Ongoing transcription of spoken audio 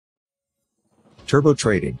Turbo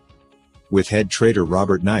Trading with head trader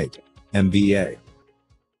Robert Knight, MBA.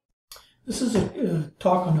 This is a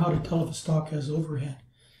talk on how to tell if a stock has overhead.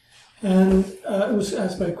 And it was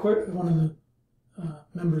asked by one of the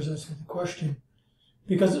members asked me the question,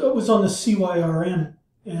 because it was on the CYRN,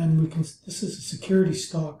 and this is a security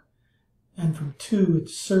stock, and from 2 it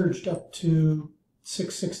surged up to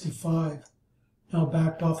 665, now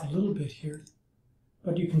backed off a little bit here,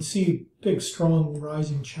 but you can see big strong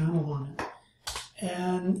rising channel on it.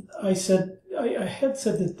 And I had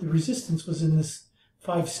said that the resistance was in this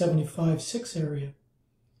 575.6 area.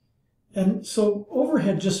 And so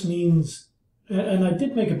overhead just means, and I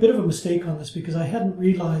did make a bit of a mistake on this because I hadn't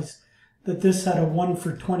realized that this had a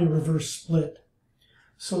 1-for-20 reverse split.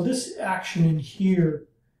 So this action in here,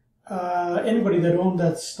 anybody that owned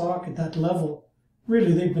that stock at that level,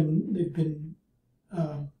 really they've been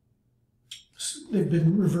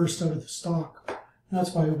reversed out of the stock. And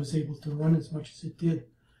that's why it was able to run as much as it did.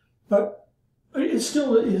 But it's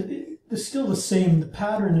still the same. The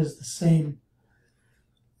pattern is the same.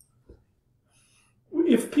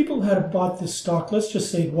 If people had bought this stock, let's just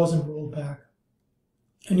say it wasn't rolled back,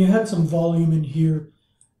 and you had some volume in here,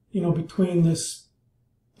 between this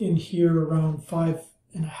in here around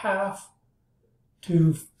 5.5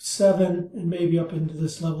 to 7, and maybe up into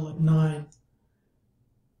this level at 9.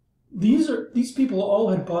 These people all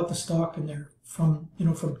had bought the stock in there from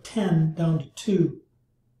 10 down to 2,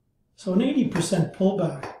 so an 80%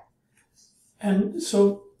 pullback. And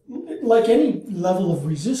so, like any level of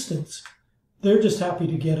resistance, they're just happy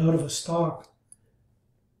to get out of a stock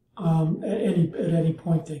at any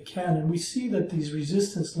point they can. And we see that these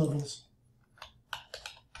resistance levels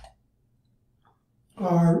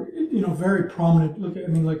are very prominent. Look at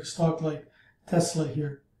like a stock like Tesla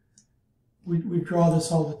here. We draw this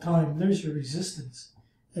all the time. There's your resistance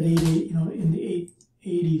at 80, in the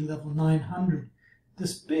 880 level, 900.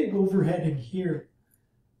 This big overhead in here.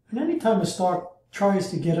 And anytime a stock tries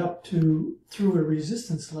to get up through a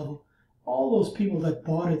resistance level, all those people that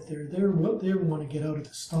bought it there, they want to get out of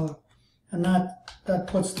the stock, and that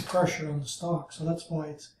puts the pressure on the stock. So that's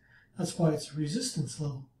why it's a resistance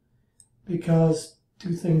level, because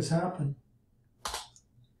two things happen.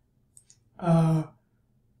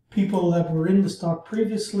 People that were in the stock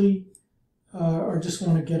previously or just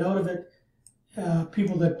want to get out of it.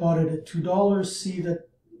 People that bought it at $2 see that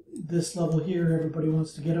this level here, everybody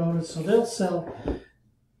wants to get out of it, so they'll sell.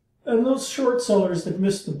 And those short sellers that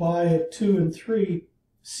missed the buy at 2 and 3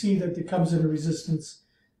 see that it comes in a resistance,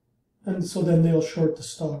 and so then they'll short the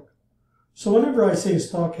stock. So whenever I say a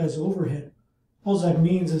stock has overhead, all that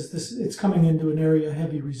means is it's coming into an area of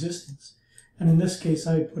heavy resistance. And in this case,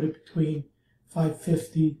 I put it between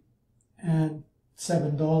 $5.50 and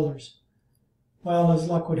 $7. Well, as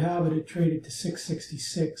luck would have it, it traded to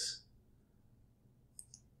 $6.66.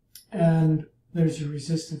 And there's your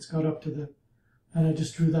resistance, got up to and I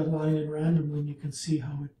just drew that line in randomly, and you can see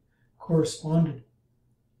how it corresponded.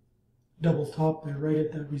 Double top there, right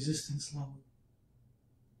at that resistance level.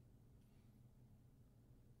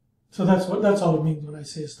 So that's all it means when I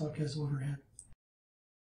say a stock has overhead.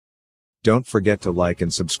 Don't forget to like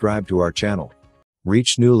and subscribe to our channel.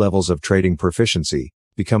 Reach new levels of trading proficiency.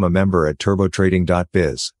 Become a member at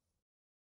turbotrading.biz.